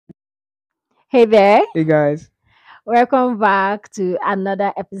Hey there, Hey guys, welcome back to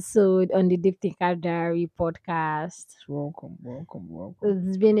another episode on the Deep Thinker Diary podcast. welcome.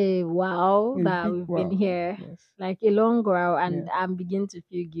 It's been a while A that big we've been wow. here, Yes, like a long while, yeah, and I'm beginning to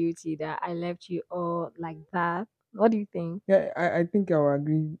feel guilty that I left you all like that. What do you think? yeah. I think I will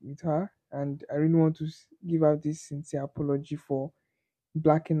agree with her, and I really want to give out this sincere apology for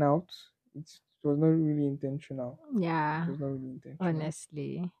blacking out. It was not really intentional. It Yeah, was not really intentional.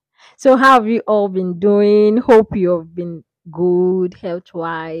 honestly. So, how have you all been doing? Hope you've been good health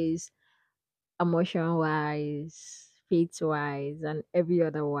wise, emotion wise, faith wise, and every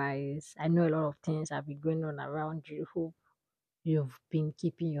other wise. I know a lot of things have been going on around you. Hope you've been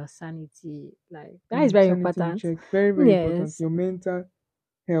keeping your sanity. Like that is very Sanity in important. check, very very important. Yes. Your mental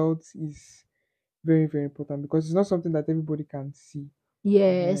health is very very important because it's not something that everybody can see.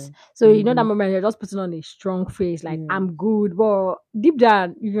 Yes. Ehen. So You you know that you moment you're just putting on a strong face, like yeah. I'm good, but deep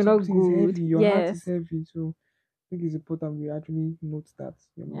down, if you're not Something is good, heavy. Your heart is yes. heavy, so I think it's important we actually note that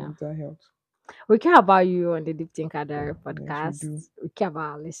your Yeah. mental health. We care about you on the Deep Thinker Diary Yes, we podcast. do. We care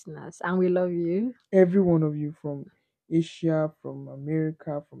about our listeners and we love you. Every one of you from Asia, from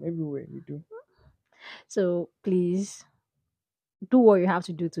America, from everywhere, we do. So please do what you have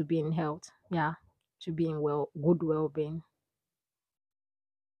to do to be in health. Yeah. To be in good well being.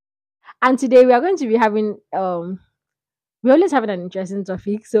 And today we are going to be having we're always having an interesting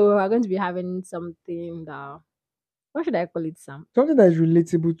topic. So we're going to be having something that what should I call it, Sam? Something that is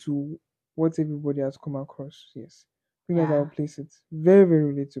relatable to what everybody has come across. Yes. I think that's how I'll Yeah. place it. Very,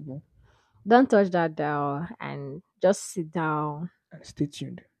 very relatable. Don't touch that dial and just sit down And stay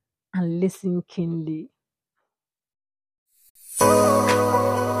tuned. and listen keenly.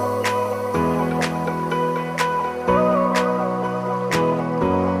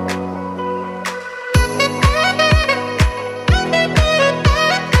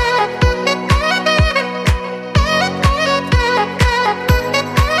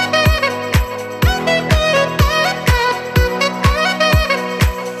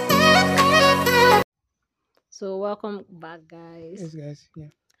 So welcome back guys. Yes, guys. Yeah.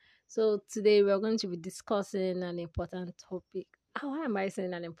 So today we're going to be discussing an important topic. Why am I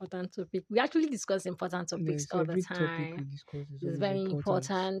saying an important topic? We actually discuss important topics Yes, all the every topic we time. discuss is It's always very important.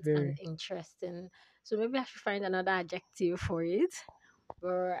 important and Very. interesting. So maybe I should find another adjective for it.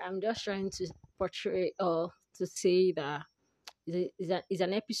 But I'm just trying to portray or to say that it's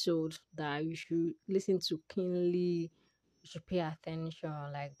an episode that you should listen to keenly. You should pay attention.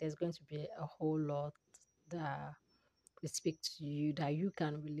 Like there's going to be a whole lot that will speak to you that you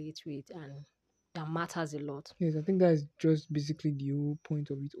can relate with and that matters a lot. Yes, I think that is just basically the whole point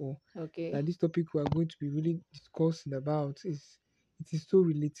of it all. Okay. That this topic we are going to be really discussing about is it is so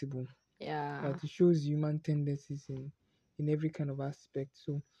relatable. Yeah. That it shows human tendencies in every kind of aspect.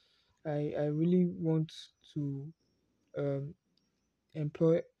 So I really want to um,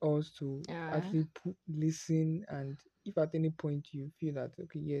 employ us to Yeah. actually listen, and if at any point you feel that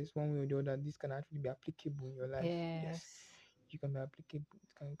okay, yes, one way or the other this can actually be applicable in your life, yes, Yes. you can be applicable, you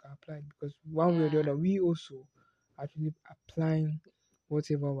can apply it because one way or the Yeah. other we also actually applying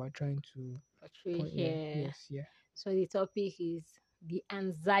whatever we're trying to Portray point. Yeah, here. yes, yeah. So the topic is the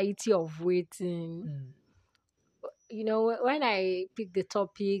anxiety of waiting. Mm. You know, when I pick the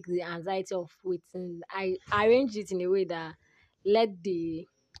topic, the anxiety of waiting, I arrange it in a way that let the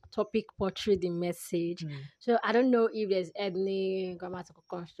topic portray the message. Mm. So I don't know if there's any grammatical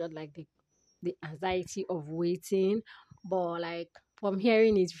construct like the anxiety of waiting, but like from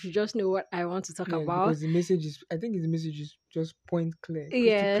hearing it, you just know what I want to talk Yes, about. because the message is, I think the message is just point clear,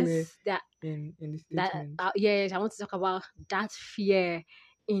 crystal clear Yes, in the that statement. yes, I want to talk about that fear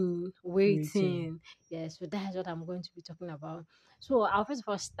in Waiting. waiting. Yes, so that is what I'm going to be talking about. So I'll first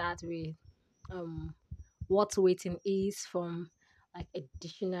of all start with um what waiting is from like a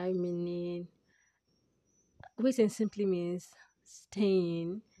dictionary meaning. Waiting simply means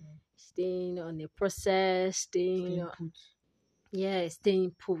staying, staying on a process, Staying put.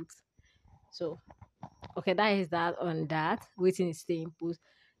 staying put. So okay, that is that on that. Waiting is staying put.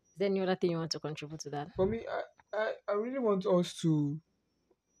 Is there any other thing you want to contribute to that? For me, I really want us to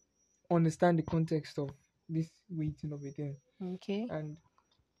understand the context of this waiting of a thing. Okay. And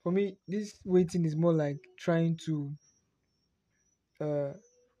for me, this waiting is more like trying to uh,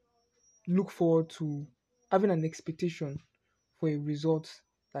 look forward to having an expectation for a result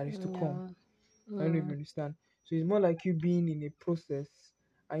that is to come. Yeah. I don't know if you Mm. understand. So it's more like you being in a process,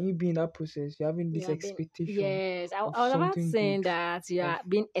 and you being in that process, you're having You this have been expectation yes. of I was about something saying good, that you of are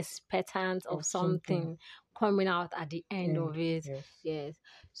being expectant of something something coming out at the end end. of it. Yes. Yes.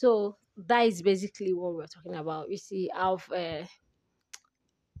 So that is basically what we're talking about. You see,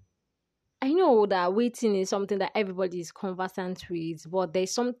 know that waiting is something that everybody is conversant with, but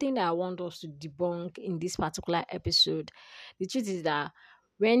there's something that I want us to debunk in this particular episode. The truth is that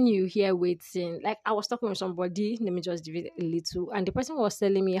when you hear waiting, like I was talking with somebody, let me just deviate a little, and the person was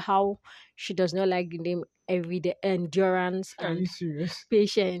telling me how she does not like the name everyday endurance Are you and serious?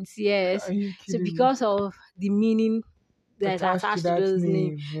 patience. Are Yes. you So kidding me? because of the meaning that's Attached to attached to that those names.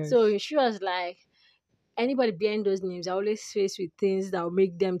 name, yes. So she was like, anybody behind those names are always faced with things that will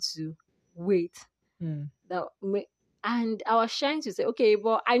make them to wait. Hmm. That may, and I was trying to say, okay,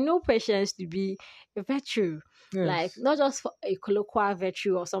 but I know patience to be a virtue, like Yes. not just for a colloquial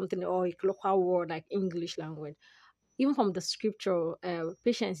virtue or something or a colloquial word like English language. Even from the scripture,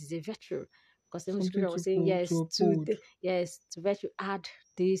 patience is a virtue because the Something scripture was saying to yes uphold. yes to virtue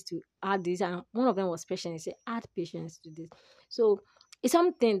to add this, and one of them was patience. Say add patience to this. So it's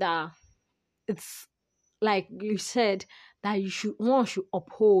something that it's like you said that one should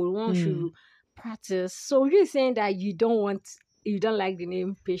uphold, one Hmm. should practice. So you're saying that you don't like the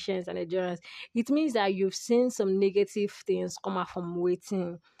name patience and endurance. It means that you've seen some negative things come out from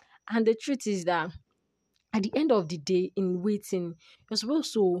waiting. And the truth is that at the end of the day, in waiting, you're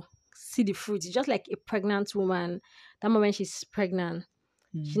supposed to see the fruit. It's just like a pregnant woman. That moment she's pregnant,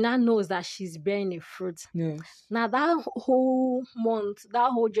 Hmm. she now knows that she's bearing a fruit. Yes. Now that whole month,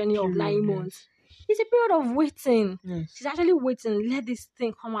 that whole journey of Period, 9 months, yes. it's a period of waiting. She's Yes. actually waiting. Let this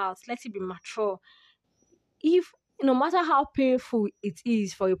thing come out. Let it be mature. If no matter how painful it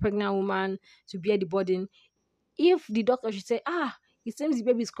is for a pregnant woman to bear the burden, if the doctor should say, it seems the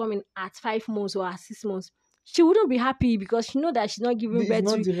baby is coming at 5 months or at 6 months, she wouldn't be happy because she know that she's not giving It's birth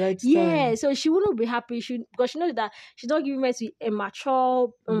not to. the right Yeah, time. so she wouldn't be happy. Because she knows that she's not giving birth to a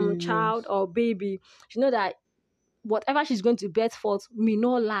mature child Yes. or baby. She know that whatever she's going to birth forth may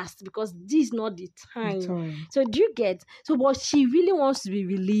not last because this is not the The time. time. So do you get? So, but she really wants to be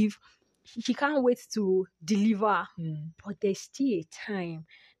relieved. She can't wait to deliver, Hmm. but there's still a time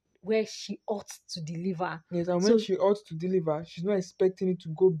where she ought to deliver. Yes, and when So she ought to deliver, she's not expecting it to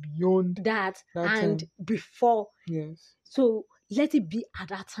go beyond that that and time. before, Yes. so let it be at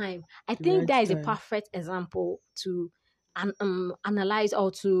that time. I The think right that is a time. perfect example to analyze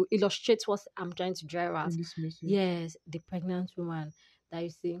or to illustrate what I'm trying to drive at. In this message. Yes, the pregnant woman that you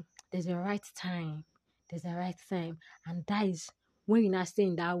see, there's a right time. There's a right time. And that is when you're not stay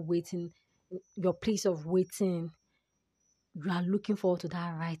in that waiting, your place of waiting, you are looking forward to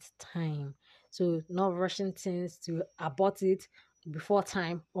that right time. So not rushing things to abort it before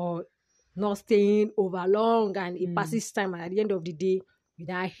time or not staying over long and it Hmm. passes time and at the end of the day you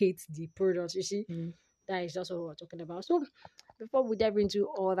now hate the product. You see, Yes. that is just what we're talking about. So before we dive into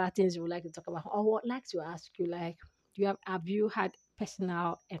all that things we would like to talk about, I would like to ask you, like, have you had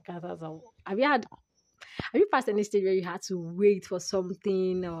personal encounters or have you passed any stage where you had to wait for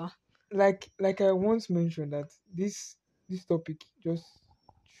something or Like I once mentioned that this topic just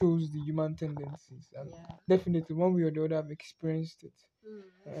shows the human tendencies, and yeah. definitely one way or the other I've experienced it.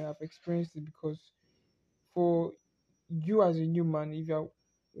 Mm. I've experienced it because for you as a human, if you're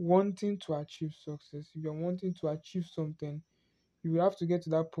wanting to achieve success, if you're wanting to achieve something, you will have to get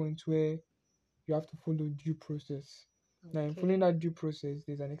to that point where you have to follow due process. Now, in following Okay. that due process,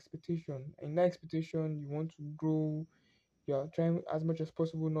 there's an expectation. In that expectation, you want to grow. You're trying as much as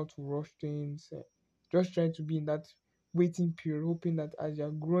possible not to rush things. Just trying to be in that waiting period, hoping that as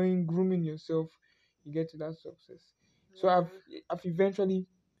you're growing, grooming yourself, you get to that success. So I've eventually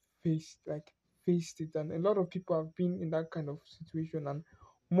faced it, and a lot of people have been in that kind of situation, and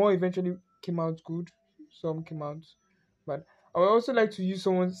more eventually came out good. Some came out, but I would also like to use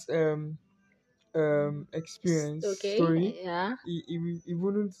someone's experience Okay. story. Yeah. He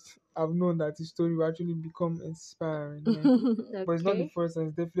wouldn't have known that his story will actually become inspiring. Yeah, but it's not the Okay. first, and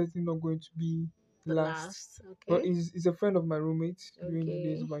it's definitely not going to be the The last. last. But Okay. he's a friend of my roommate during the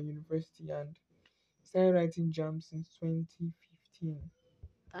days Okay. of our university, and started writing jams since 2015.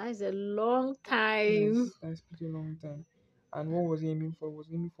 That is a long time. Yes, that's pretty long time. And what was he aiming for? Was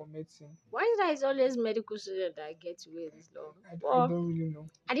aiming for medicine. Why is that it's always medical student that get to wait this long? I Well, don't really know.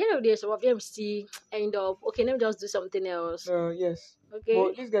 at the end of the day, some of them still end up, okay, let me just do something else. Yes, Okay.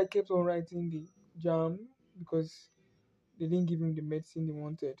 but this guy kept on writing the jam because they didn't give him the medicine he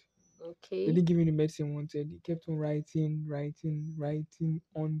wanted. They Okay. didn't give him the medicine he wanted. He kept on writing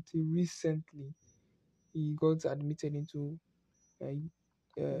until recently he got admitted into a,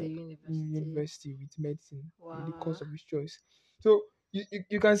 The university. university with medicine with the Wow. course of his choice. So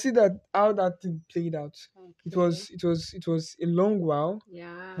you can see that how that thing played out. Okay. It was a long while,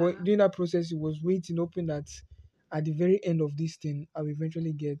 but Yeah. during that process he was waiting, hoping that at the very end of this thing I will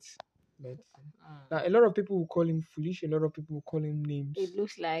eventually get medicine. Now, Mm. a lot of people will call him foolish. A lot of people will call him It names.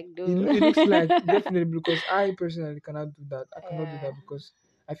 looks like It, though. it looks like definitely because I personally cannot do that. I cannot do Yeah. that because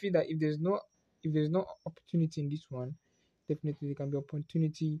I feel that if there's no opportunity in this one, definitely there can be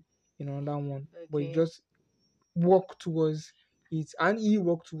opportunity in another one. But you Okay. just work towards it, and he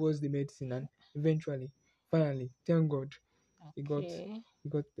worked towards the medicine, and eventually, finally, thank God, he got Okay. he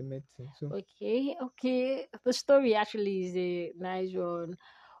got the medicine. So Okay. Okay. The story actually is a nice one.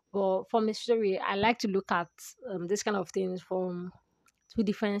 But from the story, I like to look at this kind of things from two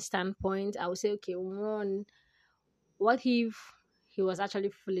different standpoints. I would say, okay, one, what if he was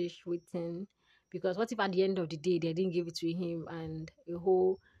actually foolish with him? Because what if at the end of the day they didn't give it to him and a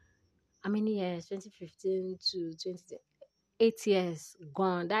whole how many years? 2015 to 20, 8 years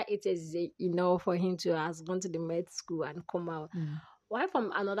gone. That 8 years is enough for him to has gone to the med school and come out. mm, Why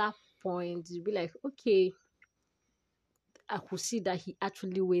from another point, you'd be like, okay, I could see that he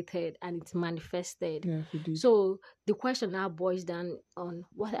actually waited and it manifested. yeah, he did. So the question now boils down on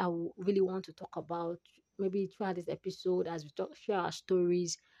what really want to talk about. Maybe throughout this episode, as we talk, share our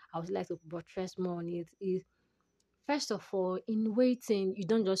stories, I would like to buttress more on it. Is first of all, in waiting, you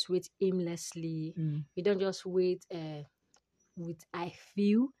don't just wait aimlessly. Mm, You don't just wait with I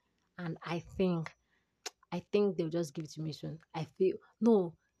feel and I think. I think they'll just give it to me soon. I feel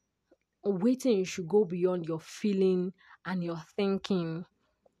no, waiting should go beyond your feeling and your thinking.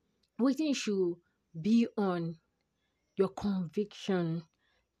 Waiting should be on your conviction,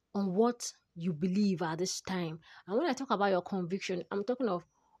 on what you believe at this time. And when I talk about your conviction, I'm talking of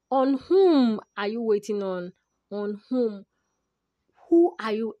on whom are you waiting on? On whom? Who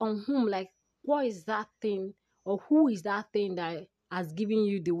are you on whom? Like what is that thing or who is that thing that has given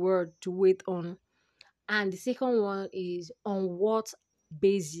you the word to wait on? And the second one is on what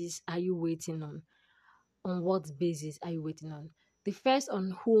basis are you waiting on? On what basis are you waiting on? The first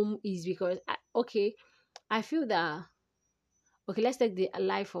on whom is because okay, I feel that okay, let's take the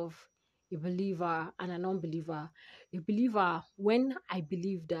life of a believer and a non-believer. A believer, when I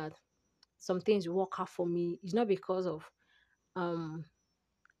believe that some things work out for me, it's not because of um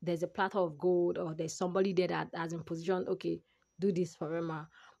there's a platter of gold or there's somebody there that has in position, okay, do this forever.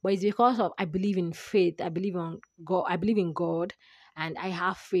 But it's because of I believe in faith, I believe on God, I believe in God, and I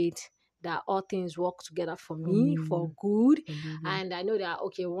have faith that all things work together for for me me, for yeah, good. for good, yeah. And I know that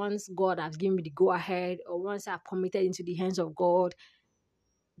okay, once God has given me the go ahead, or once I've committed into the hands of God,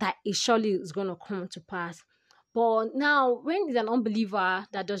 that it surely is going to come to pass. But now, when it's an unbeliever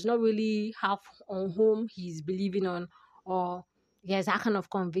that does not really have on whom he's believing on, or he has that kind of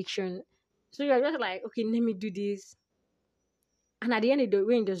conviction, so you're just like, okay, let me do this. And at the end of the day,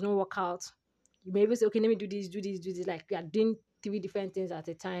 when it does not work out, you may even say, okay, let me do this, do this, do this. Like you are doing three different things at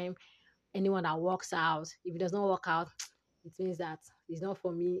a time. Anyone that works out, if it does not work out, it means that it's not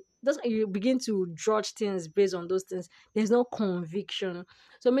for me. That's when you begin to judge things based on those things. There's no conviction.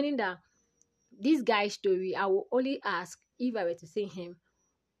 So meaning that this guy's story, I will only ask if I were to see him,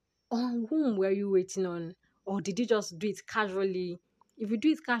 on whom were you waiting on? Or did you just do it casually? If you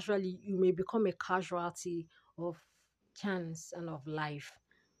do it casually, you may become a casualty of chance and of life.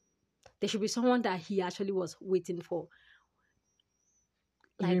 There should be someone that he actually was waiting for.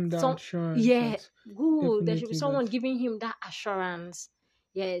 Give Like him that some assurance yeah, that good. There should be definitely someone that giving him that assurance.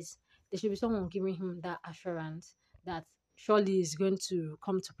 Yes, there should be someone giving him that assurance that surely it's going to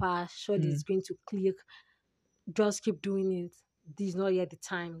come to pass, surely mm, it's going to click. Just keep doing it. This is not yet the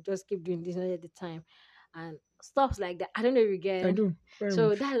time. Just keep doing this, is not yet the time. And stuff like that. I don't know if you I get. do very So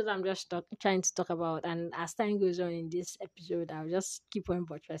much. that is what I'm just trying to talk about. And as time goes on in this episode, I'll just keep on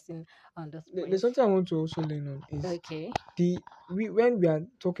buttressing on those There's points. something I want to also learn on is Okay. we when we are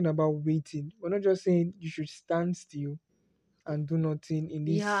talking about waiting, we're not just saying you should stand still and do nothing in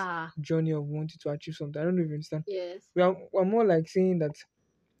this Yeah. journey of wanting to achieve something. I don't know if you understand. Yes. We're more like saying that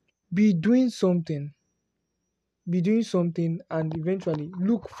be doing something, be doing something, and eventually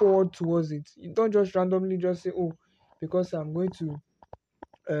look forward towards it. You don't just randomly just say, "Oh, because I'm going to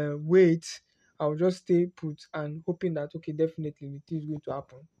wait, I'll just stay put and hoping that okay, definitely the thing is going to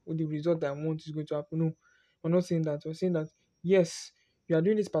happen. Or the result that I want is going to happen." No, we're not saying that. We're saying that yes, you are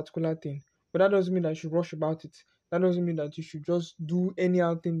doing this particular thing, but that doesn't mean that you should rush about it. That doesn't mean that you should just do any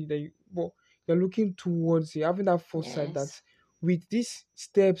other thing that you but you're looking towards it, having that foresight that Yes. with these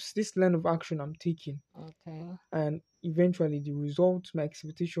steps, this line of action I'm taking, Okay. and eventually the result, my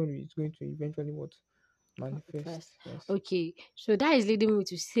expectation is going to eventually what manifest. First. Yes. Okay. So that is leading me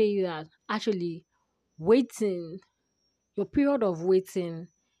to say that actually waiting, your period of waiting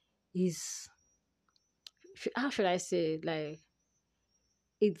is how should I say it? Like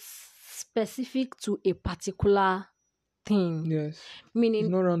it's specific to a particular thing. Yes. It's Meaning,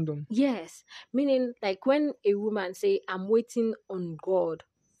 not random. yes, meaning like when a woman say, "I'm waiting on God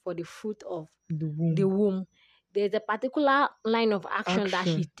for the fruit of The the womb. womb," there's a particular line of action that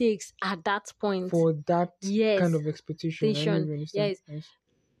she Action takes at that point. for that kind Yes, of expectation. I know station. you understand. Yes, Yes.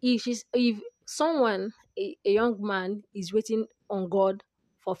 if someone, a young man, is waiting on God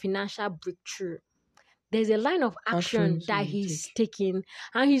for financial breakthrough, there's a line of action Actions you that will he's take. taking,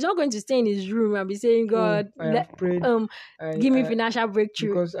 and he's not going to stay in his room and be saying, Oh, "God, I have prayed. give me I financial breakthrough."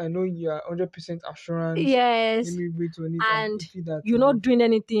 because I know you are 100% assurance. Let Yes, me wait on it and and feel that you're not doing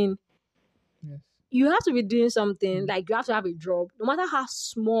anything. yes. You have to be doing something. Mm. Like you have to have a job, no matter how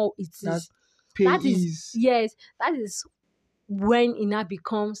small it That is. pay That is, is yes, that is when it now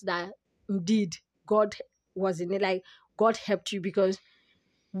becomes that indeed God was in it. Like God helped you, because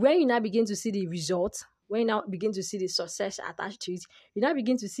when you now begin to see the results, when you now begin to see the success attached to it, you now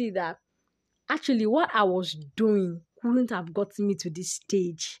begin to see that actually what I was doing couldn't have gotten me to this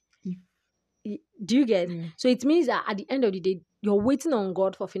stage. if Do you get? yeah. So it means that at the end of the day, you're waiting on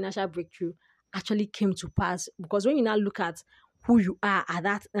God for financial breakthrough actually came to pass, because when you now look at who you are at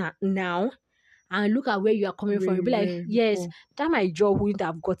that now, and look at where you are coming Where from, you'll you be like, were yes, before that my job wouldn't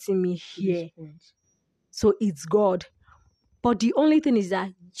have gotten me to this here. point. So it's God. But the only thing is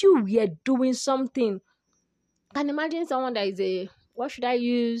that you were doing something. Can imagine someone that is what should I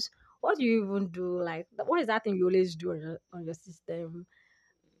use? What do you even do? Like, what is that thing you always do on your system?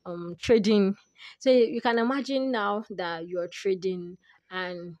 Trading. So you can imagine now that you're trading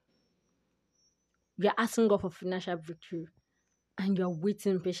and you're asking God for financial breakthrough and you're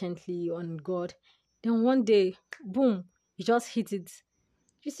waiting patiently on God. Then one day, boom, you just hit it.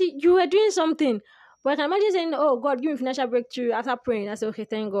 You see, you were doing something. But I can imagine saying, "Oh, God, give me financial breakthrough." After praying, I say, "Okay,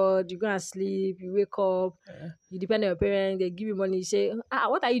 thank God." You go and sleep, you wake up, you depend on your parents, they give you money. You say,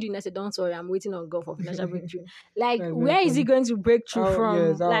 "What are you doing?" I say, "Don't worry, I'm waiting on God for financial breakthrough." Like, That's very where is it funny. going to break through How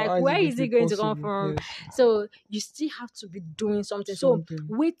yes, from? Like, how is it where going to is be it going to come possible? from? Yes. So you still have to be doing something. So Something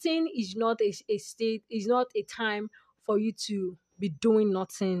waiting is not a state, is not a time for you to be doing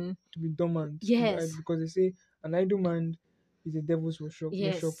nothing. to be dormant, to be idle, Yes, because they say an idle mind is a devil's workshop.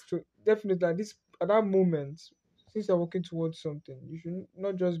 yes, So definitely at that moment, since you're working towards something, you should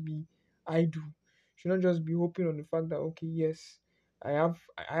not just be idle. You should not just be hoping on the fact that okay, yes, I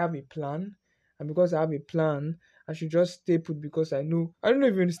have a plan, and because I have a plan, I should just stay put because I don't know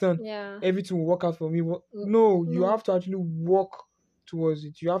if you understand. yeah. Everything will work out for me. N- No, you No, have to actually work towards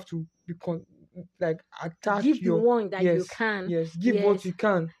it. You have to like attach give the your one that you yes, can. yes, give what Yes, you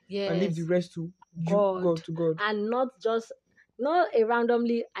can and leave the yes. rest to you, God, God, to God. and not just not a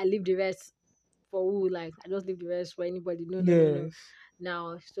randomly. I leave the rest for who? Like I just leave the rest for anybody. No, no, no, no. Yes.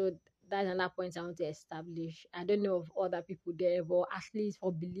 Now, so that's another point I want to establish. I don't know of other people there, but at least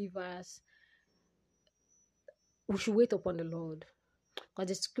for believers, we should wait upon the Lord, because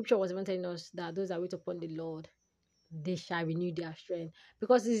the scripture was even telling us that those that wait upon the Lord, they shall renew their strength.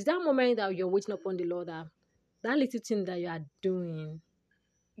 Because it's that moment that you're waiting upon the Lord that little thing that you are doing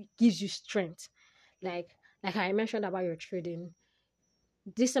gives you strength. Like like I mentioned about your trading,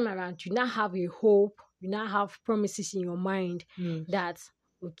 this time around, you now have a hope, you now have promises in your mind Yes. that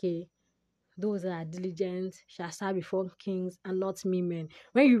okay, those that are diligent shall serve before kings and not me men.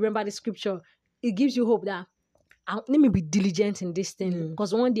 When you remember the scripture, it gives you hope that let me be diligent in this thing,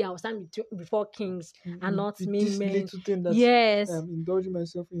 because Yes. one day I will stand before kings and not With me this men. little thing that I Yes, am indulging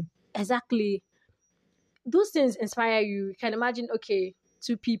myself in. exactly. Those things inspire you. You can imagine, okay,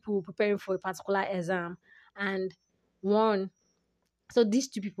 two people preparing for a particular exam, and one, so these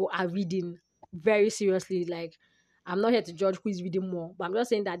two people are reading very seriously. Like, I'm not here to judge who is reading more, but I'm just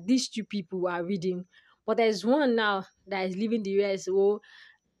saying that these two people are reading. But there's one now that is leaving the rest. Oh,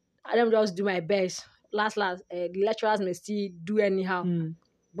 I don't just do my best. Last, the lecturers may still do anyhow. Mm.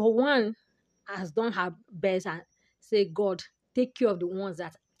 But one has done her best and say, God, take care of the ones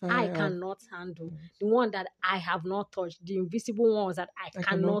that I I have. cannot handle, Yes. the one that I have not touched, the invisible ones that I I cannot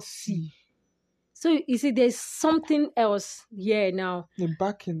cannot see. see So you see, there's something else here now. the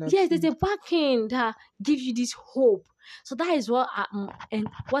backing Yes, that's there's a backing that gives you this hope. So that is what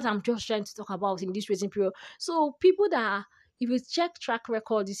I'm just trying to talk about in this waiting period. So people that if you check track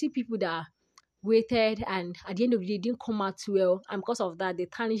record, you see people that waited and at the end of the day didn't come out well, and because of that they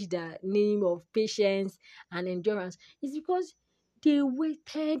tarnish the name of patience and endurance. It's because they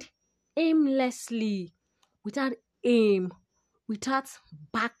waited aimlessly, without aim, without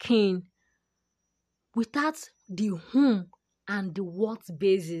backing, without the whom and the what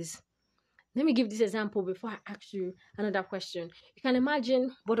basis. Let me give this example before I ask you another question. You can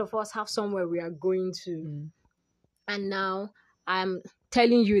imagine both of us have somewhere we are going to, mm. and now I'm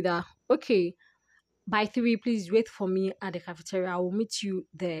telling you that okay, by 3, please wait for me at the cafeteria. I will meet you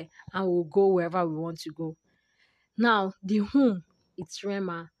there and we'll go wherever we want to go. Now, the whom, it's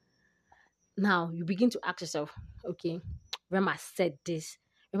Rema. Now, you begin to ask yourself, okay, Rema said this.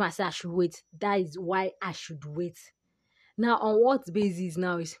 Rema said I should wait. That is why I should wait. Now, on what basis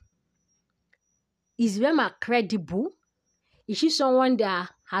now is Rema credible? Is she someone that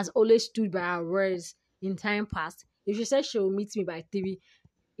has always stood by her words in time past? If she says she will meet me by 3,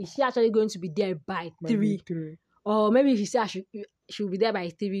 is she actually going to be there by My 3? victory. Or maybe she said she will be there by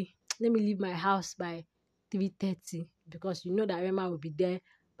 3. Let me leave my house by 3:30 because you know that Rema will be there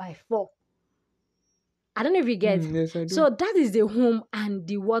by 4. I don't know if you get. Yes, I do. So that is the whom and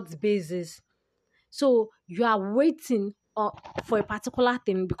the what basis. So you are waiting for a particular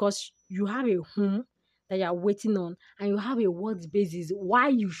thing because you have a whom that you are waiting on, and you have a what basis why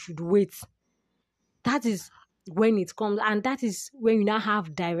you should wait. That is when it comes, and that is when you now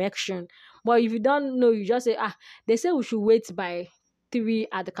have direction. But if you don't know, you just say, they say we should wait by 3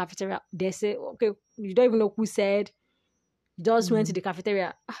 at the cafeteria. They say, okay, you don't even know who said. You just went to the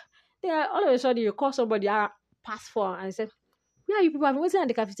cafeteria. Then all of a sudden you call somebody past 4 and say, where are you people? I've been waiting at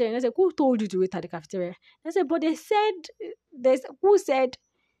the cafeteria. And I said, who told you to wait at the cafeteria? And I said, but they said, who said?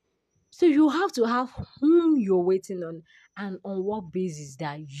 So you have to have whom you're waiting on and on what basis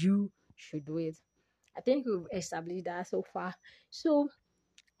that you should wait. I think we've established that so far. So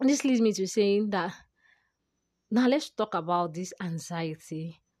this leads me to saying that now let's talk about this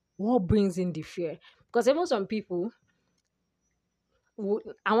anxiety. What brings in the fear? Because even some people,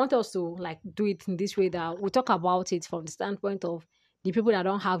 I want us to like do it in this way that we talk about it from the standpoint of the people that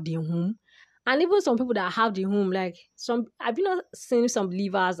don't have the whom, and even some people that have the whom. Like I've been seeing some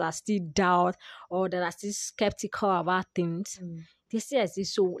believers that still doubt or that are still skeptical about things. They say as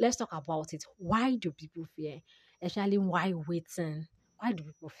this. So let's talk about it. Why do people fear? Especially why waiting? Why do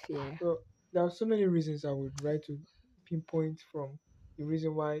people fear? Well, there are so many reasons I would try to pinpoint from the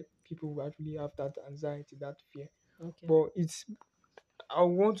reason why people will actually have that anxiety, that fear. Okay. But I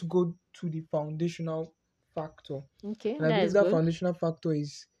want to go to the foundational factor. Okay. And I That believe is that good. foundational factor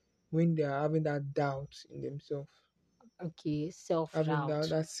is when they are having that doubt in themselves. Okay. Having Self-doubt.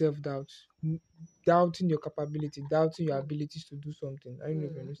 that self-doubt. Doubting your capability, doubting your abilities to do something. I don't know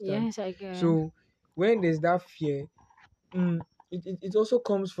if you understand. Yes, I get. So when there's that fear, it also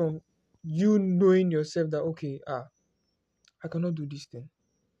comes from you knowing yourself that okay, I cannot do this thing.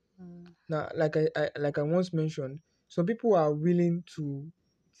 Now, like I once mentioned, some people are willing to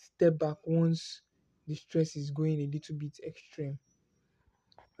step back once the stress is going a little bit extreme.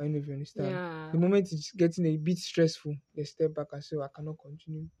 I don't know if you understand. Yeah. The moment it's getting a bit stressful, they step back and say, I cannot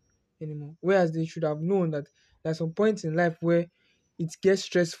continue anymore. Whereas they should have known that there are some points in life where it gets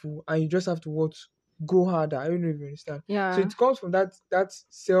stressful and you just have to go harder. I don't know if you understand. Yeah. So it comes from that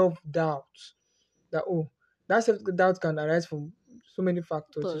self-doubt that that self-doubt can arise from so many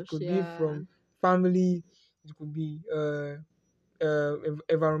factors. It could be from family, it could be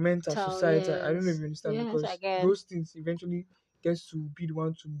environmental, society. I don't know if Yes. you understand Yes, I because get. those things eventually gets to be the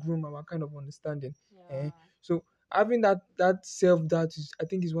one to groom our kind of understanding. Yeah. So having that self doubt is, I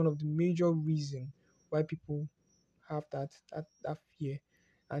think, is one of the major reasons why people have that fear,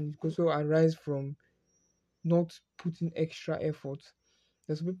 and it also arise from not putting extra effort.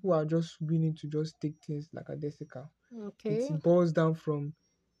 There's some people who are just willing to just take things like a Desica. Okay. It boils down from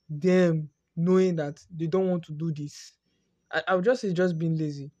them knowing that they don't want to do this. I would just say just being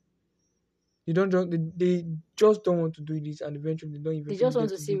lazy. They just don't want to do this, and eventually they don't They eventually just want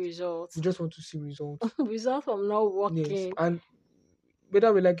get to to see it. results. They just want to see results. Results from not Yes, working. and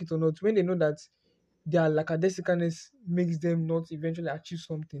whether we like it or not, when they know that their lackadaisicalness makes them not eventually achieve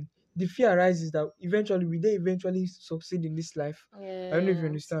something, the fear arises that eventually will they eventually succeed in this life. I don't know if you Yes.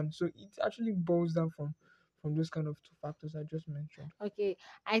 understand. So it actually boils down from those kind of two factors I just mentioned. Okay.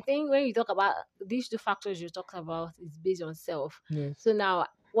 I think when you talk about these two factors you talked about, it's based on self. Yes. So now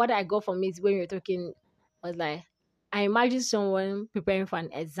what I got from it when you're talking was like, I imagine someone preparing for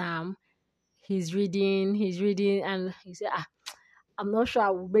an exam. He's reading, and he said, I'm not sure I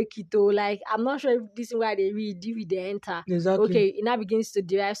will make it though. Like, I'm not sure if this is where they read, if they enter. Exactly. Okay, it now begins to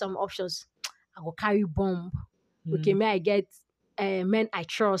derive some options. I will carry bomb. Okay, may I get men I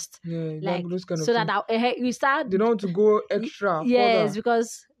trust. Yeah, Like, those kind of so things. that you start. They don't want to go extra. Yes, further.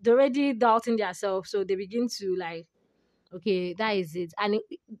 because they're already doubting themselves. So they begin to like, okay, that is it. And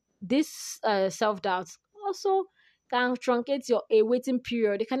this self-doubt also can truncate your a waiting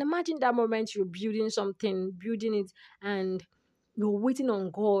period. You can imagine that moment you're building something, building it, and you're waiting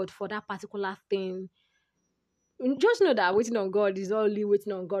on God for that particular thing. Just know that waiting on God is not only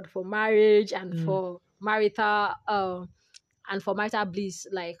waiting on God for marriage and for marital bliss,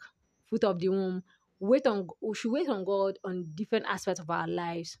 like fruit of the womb. we should wait on God on different aspects of our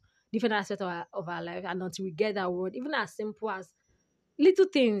lives, different aspects of our life, and until we get that word, even as simple as little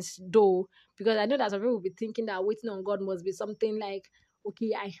things though, because I know that some people will be thinking that waiting on God must be something like,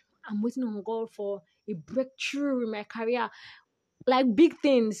 okay, I'm waiting on God for a breakthrough in my career, like big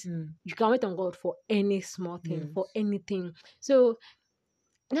things. Mm. You can wait on God for any small thing, for Yes. anything. So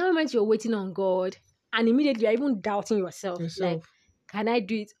that moment you're waiting on God and immediately you're even doubting yourself, like, Yourself. can I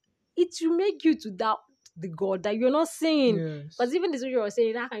do it? It will make you to doubt the God that you're not seeing. Because Yes. even this way you're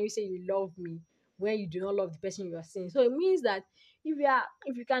saying, how can you say you love me when you do not love the person you are seeing? So it means that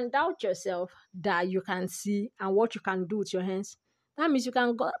if you can doubt yourself that you can see and what you can do with your hands, that means you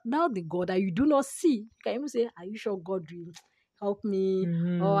can doubt the God that you do not see. You can even say, are you sure God will help me?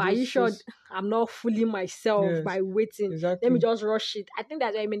 Or are you sure Just I'm not fooling myself yes. by waiting? Let me Exactly. just rush it. I think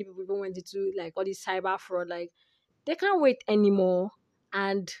that's why many people even went into like all this cyber fraud. Like they can't wait anymore.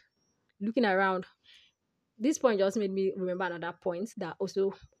 And looking around, this point just made me remember another point that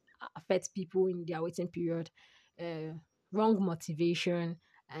also affects people in their waiting period. Uh, Wrong motivation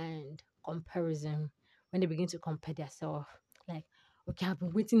and comparison. When they begin to compare themselves, like, okay, I've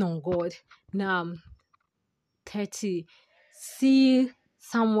been waiting on God. Now I'm 30. See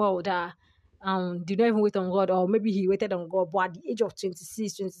Samuel that did not even wait on God, or maybe he waited on God, but at the age of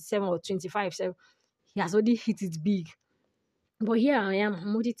 26, 27, or 25, so he has already hit it big. But here I am,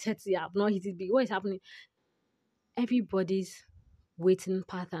 I'm already 30, I've not hit it big. What is happening? Everybody's waiting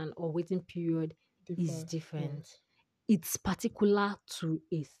pattern or waiting period is Different. different. Yes. It's particular to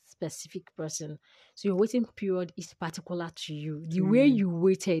a specific person. So your waiting period is particular to you. The To way you. you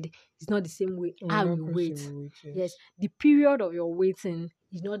waited is not the same way Oh, I another will wait. person will wait. Yes, Yes. the period of your waiting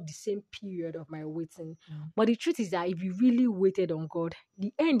is not the same period of my waiting. Mm. But the truth is that if you really waited on God,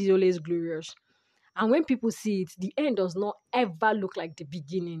 the end is always glorious. And when people see it, the end does not ever look like the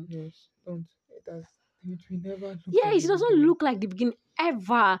beginning. Yes. Don't. It does. It will never look Yeah, like it the doesn't beginning. look like the beginning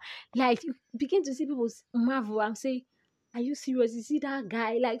ever. Like you begin to see people marvel and say, "Are you serious? You see that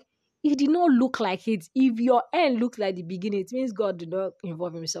guy? Like it did not look like it. If your end looks like the beginning, it means God did not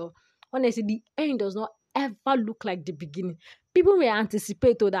involve Himself. Honestly, the end does not ever look like the beginning. People may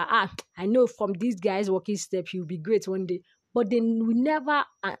anticipate though that I know from this guy's walking step he'll be great one day, but they will never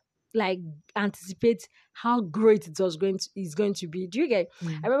like anticipate how great it was going to is going to be. Do you get? I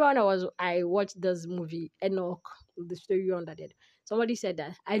Mm. remember when I watched this movie Enoch, the story on that dead. Somebody said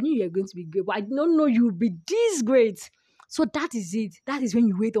that I knew you were going to be great, but I did not know you would be this great. So that is it. That is when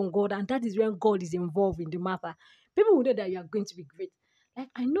you wait on God, and that is when God is involved in the matter. People will know that you are going to be great. Like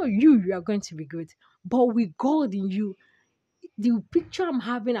I know you are going to be great, but with God in you, the picture I'm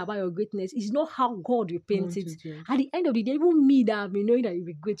having about your greatness is not how God will paint Want it. it? Yes. At the end of the day, even me that I've been knowing that you'll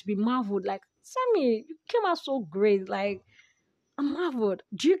be great, to be marveled, like, Sammy, you came out so great. Like, I'm marveled.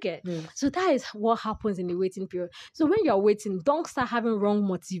 Do you get? Yes. So that is what happens in the waiting period. So when you're waiting, don't start having wrong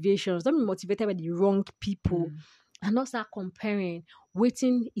motivations. Don't be motivated by the wrong people. Mm. And don't start comparing.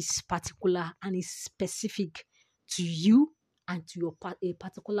 Waiting is particular and is specific to you and to your a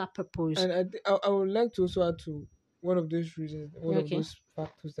particular purpose. And I would like to also add to one of those reasons, one of Okay. those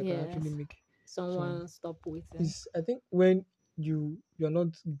factors that can actually Yes. make some Someone stop waiting. is I think when you're not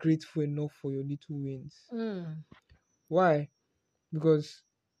grateful enough for your little wins. Mm. Why? Because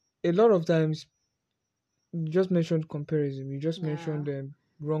a lot of times you just mentioned comparison. You just Yeah. mentioned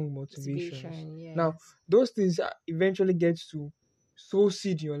wrong motivations. Motivation. Now, Yes. those things eventually get to sow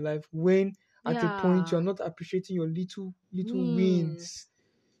seed in your life when at a point you're Yeah. not appreciating your little Wins. wins.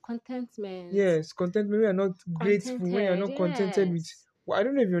 Contentment. Yes, content when you're not grateful, when you're Contented. not contented with Yes. well, I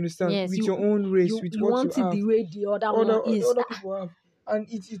don't know if you understand, Yes. with You your own race, you with you what you want it have, the way the other one other is. other people have. And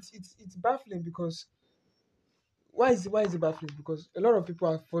it's baffling because why is it baffling? Because a lot of people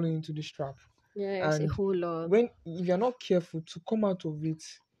are falling into this trap. Yes. A And whole lot. when if you're not careful to come out of it,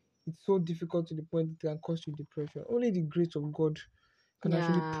 it's so difficult to the point it can cause you depression. Only the grace of God can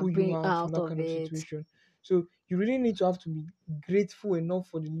actually Yeah. pull you Bring out from out that of kind of it. situation. So you really need to have to be grateful enough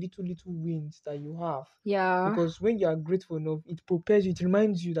for the little wins that you have. Yeah. Because when you are grateful enough, it prepares you, it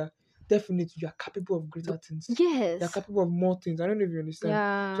reminds you that definitely you are capable of greater things. You are Yes. capable of more things. I don't know if you understand.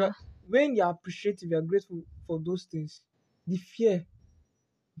 So Yeah. when you are appreciative, you are grateful for those things, the fear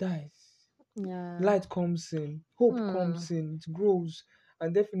dies, Yeah. light comes in, hope Hmm. comes in, it grows,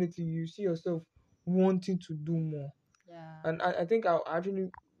 and definitely you see yourself wanting to do more. Yeah. And I think I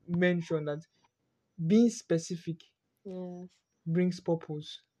actually mentioned that being specific Yes. brings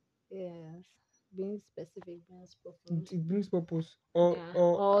purpose. Yes. Being specific, being It, purpose. it brings purpose. Or Yeah.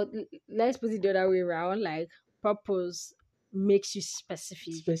 or Or let's put it the other way around. Like purpose makes you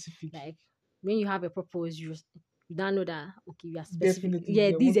specific. specific. Like when you have a purpose, You don't know that, okay, you are specific. Definitely, Yeah,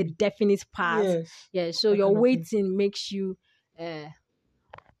 there this is won't a be. definite path. Yes, Yeah, so that your kind of thing. waiting makes you, uh,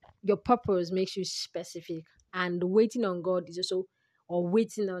 your purpose makes you specific. And waiting on God is also, or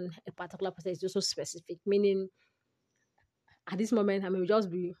waiting on a particular person is also specific, meaning at this moment I may just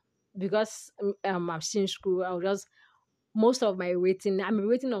be, because I'm still in school, I'll just, most of my waiting, I'm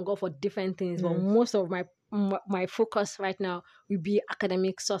waiting on God for different things, but Yes, most of my focus right now will be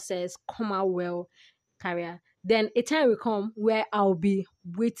academic success, come out well, career. Then a time will come where I'll be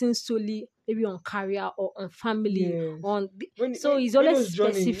waiting solely maybe on career or on family, yes. on When so it's when always those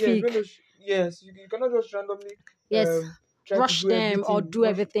journey, yes, specific. when those, yes, you cannot just randomly Yes, try to rush do them or everything, do rush,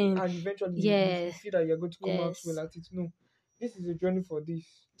 everything. and eventually you Yes, feel that you're going to come out well yes. at it. No, this is a journey for this.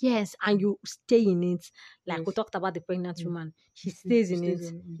 Yes, and you stay in it. Like we Yes. talked about the pregnant Mm. woman, she stays You in stay it.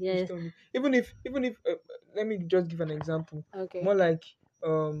 on, you Yes. stay on it. Even if let me just give an example. Okay. More like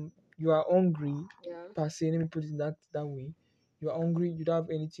you are hungry Yeah. per se. Let me put it that way. You are hungry. You don't have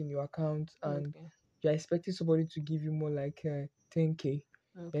anything in your account, and Okay. you're expecting somebody to give you more like 10K.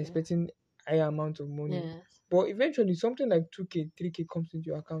 You're Okay. expecting higher amount of money, Yes. but eventually something like 2K, 3K comes into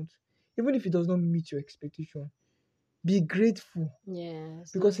your account. Even if it does not meet your expectation, be grateful,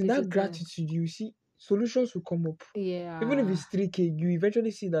 Yes. because Those in little that things. gratitude you see solutions will come up. Even if Yeah. it's 3K, you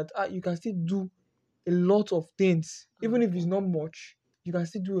eventually see that you can still do a lot of things. Even if it's Okay. not much, you can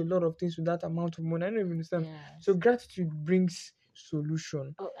still do a lot of things with that amount of money. I don't even understand. So Yes. gratitude brings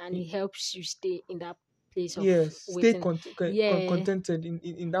solution. Oh, and Y- it helps you stay in that place of Yes, stay waiting. Yeah. contented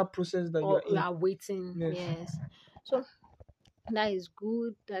in that process that you Or are we in. are waiting. Yes. Yes. So that is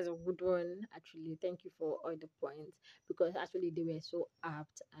good. That's a good one. Actually, thank you for all the points, because actually they were so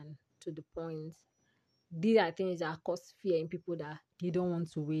apt and to the point. These are things that cause fear in people, that they don't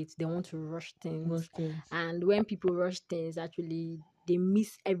want to wait, they want to rush things. Rush things. And when people rush things, actually they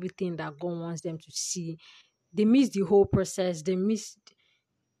miss everything that God wants them to see. They miss the whole process, they miss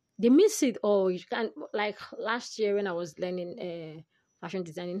it all. You can, like last year when I was learning fashion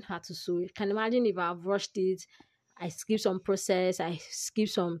designing, how to sew, you can imagine if I've rushed it, I skip some process, I skip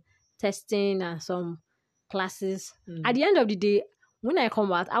some testing and some classes. At Mm. the end of the day, when I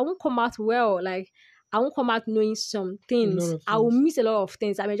come out, I won't come out well. Like I won't come out knowing some A lot things. of I will things. miss a lot of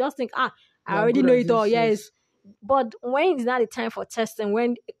things. I may just think, I Yeah, I'm already good know at it all. this. Yes. Yes. But when it's not the time for testing,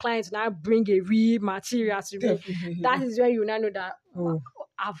 when clients now bring a real material to me, that Definitely. is when you now know that Oh,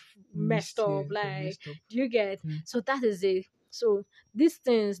 I've messed missed. up. Yes, you Like, messed up. do you get? Mm. So that is it. So these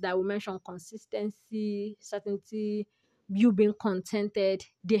things that we mentioned, consistency, certainty, you being contented,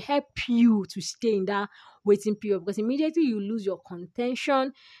 they help you to stay in that waiting period, because immediately you lose your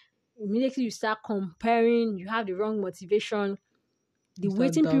contention, immediately you start comparing, you have the wrong motivation. The You start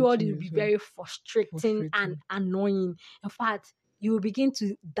waiting period doubting will be yourself. very frustrating and Frustrating. annoying. In fact, you will begin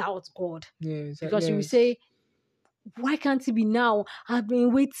to doubt God, Yes. because you will Yes. say, why can't it be now? I've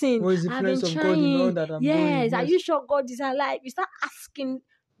been waiting. What is the I've influence been of God in all trying. that I'm doing? Yes. Are Yes. you sure God is alive? You start asking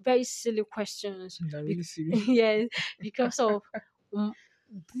very silly questions. They're really serious. Yes, because of um,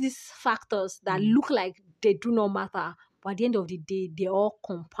 these factors that Mm. look like they do not matter. But at the end of the day, they all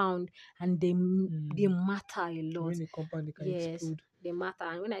compound, and they Mm. matter a lot. When they compound, they can Yes, explode. they matter.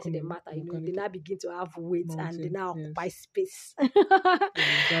 And when I say Become they a matter, they volcanic now begin to have weight, and they mountain. now occupy Yes. space. They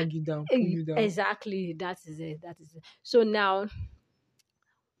will drag you down, pull you down. Exactly. That is it. That is it. So now,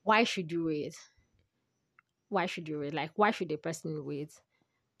 why should you wait? Why should you wait? Like, why should a person wait?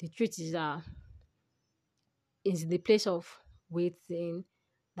 The truth is that it's the place of waiting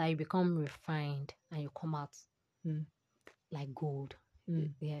that you become refined and you come out Mm. like gold.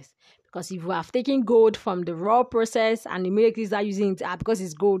 Mm. Yes. Because if you have taken gold from the raw process and immediately start using it, because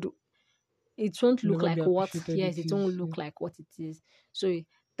it's gold, it won't You look never be like what, appreciated yes, it it won't is. look Yeah. like what it is. So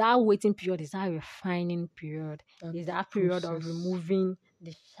that waiting period is that refining period. That Is that period of process. removing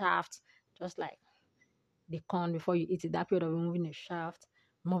the shaft, just like the corn before you eat it, that period of removing the shaft,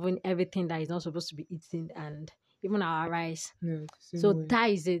 removing everything that is not supposed to be eaten, and even our rice. Yeah, it's the same So way. that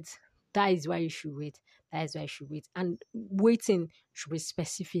is it. That is why you should wait. That is why you should wait. And waiting should be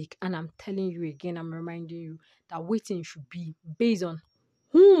specific. And I'm telling you again, I'm reminding you that waiting should be based on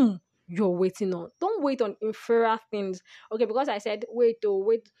whom you're waiting on. Don't wait on inferior things. Okay, because I said wait, oh,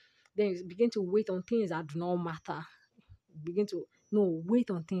 wait, then you begin to wait on things that do not matter. Begin to no wait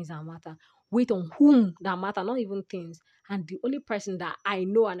on things that matter. Wait on whom that matter, not even things. And the only person that I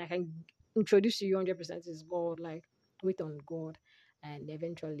know and I can introduce to you 100% is God. Like, wait on God, and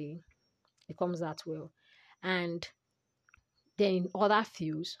eventually it comes out well. And then in other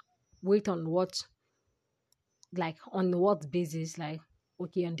fields, wait on what, like on what basis, like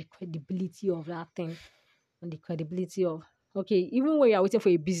okay, on the credibility of that thing, on the credibility of, okay, even when you're waiting for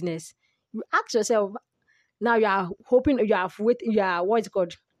a business, you ask yourself, Now you are hoping, you have waited, you are what's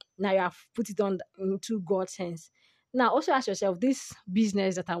called, now you have put it on into God's hands. Now also ask yourself, this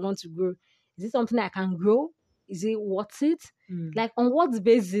business that I want to grow, is it something I can grow? Is it worth it? Mm. Like on what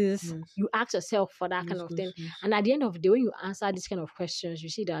basis Yes. you ask yourself for that kind Those of thing. questions. And at the end of the day, when you answer these kind of questions, you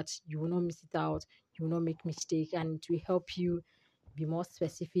see that you will not miss it out, you will not make mistake, and it will help you be more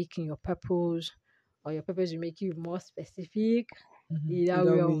specific in your purpose, or your purpose will make you more specific. Either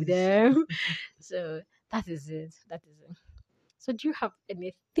Either way of ways. them. So that is it. That is it. So do you have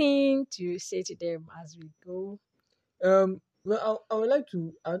anything to say to them as we go? Well, I would like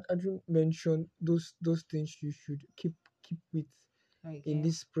to actually mention those things you should keep with in Okay.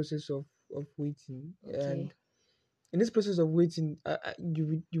 this process of waiting. Okay. And in this process of waiting,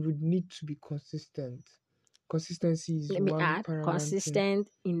 you would need to be consistent. Consistency is Let me one add, paramount thing. consistent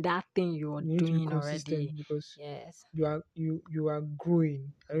in that thing you're You need to be doing already. consistent because Yes. you are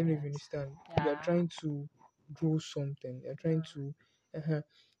growing. I don't know if you Yes. understand. You are Yeah. trying to grow something. You're trying to, uh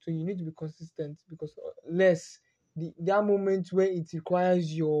so you need to be consistent because less that moment where it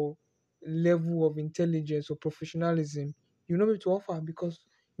requires your level of intelligence or professionalism, you know what to offer because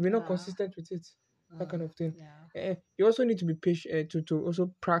you're not Yeah. consistent with it. That kind Mm, of thing. yeah. You also need to be patient to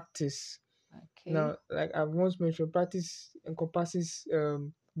also practice. Okay. Now, like I've once mentioned, practice encompasses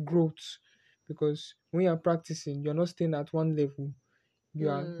growth because when you're practicing, you're not staying at one level. You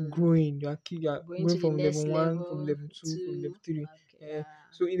are Mm, growing. You are going going to the from level next one, from level level two, from level two. three. Okay. Uh, Yeah.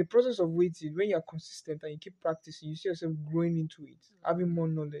 so in the process of waiting, when you are consistent and you keep practicing, you see yourself growing into it, having Mm, more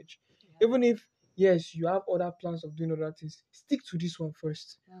knowledge. Even yeah. if yes, you have other plans of doing other things, stick to this one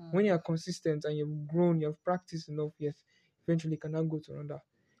first. When you Mm, are consistent and you've grown, you have practiced enough, yes, eventually you can now go to another.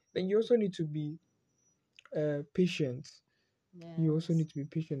 Then you also need to be patient. You also yes. need to be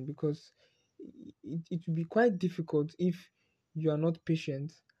patient because it will be quite difficult if you are not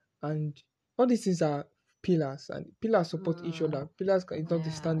patient. And all these things are pillars, and pillars support each Mm, other. Pillars is not a yeah.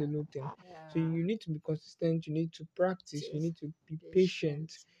 standalone thing. So Yeah. you need to be consistent, you need to practice, you Just need to be patient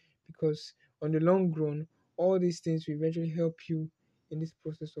patient. because on the long run, all these things will eventually help you in this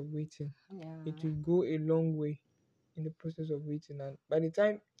process of waiting. It Yeah. will go a long way in the process of waiting, and by the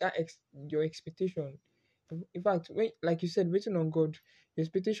time your expectation, in fact, when like you said, waiting on God, your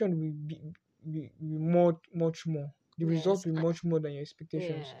expectation will be much more. The result Yes. will be much more than your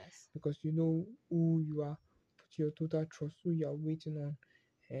expectations Yes. because you know who you are, put your total trust, who you are waiting on.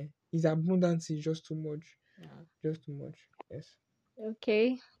 His abundance is just too much, Yeah. just too much. Yes.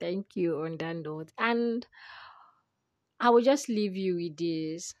 Okay. Thank you on that note. And I will just leave you with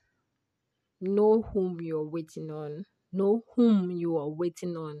this. Know whom you're waiting on. Know whom you are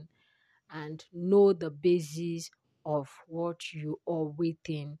waiting on, and know the basis of what you are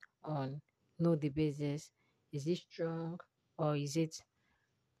waiting on. Know the basis. Is it strong, or is it,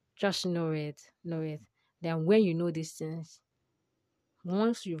 just know it? Know it. Then when you know these things,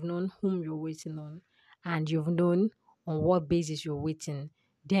 once you've known whom you're waiting on and you've known on what basis you're waiting,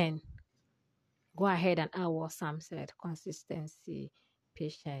 then go ahead and add what Sam said: consistency,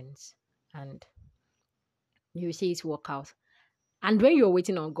 patience, and you see it work out. And when you're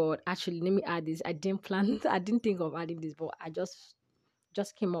waiting on God, actually, let me add this. I didn't plan, I didn't think of adding this, but I just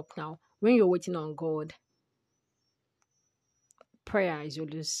came up now. When you're waiting on God, prayer is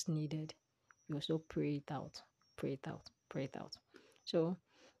always needed. You also pray it out, pray it out, pray it out. So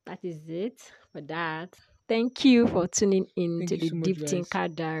that is it for that. Thank you for tuning in Thank to you the so much, Deep guys. Thinker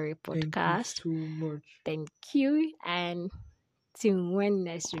Diary Thank you podcast. so much. Thank you, and till when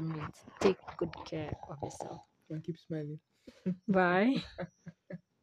next we meet, take good care of yourself. And keep smiling. Bye.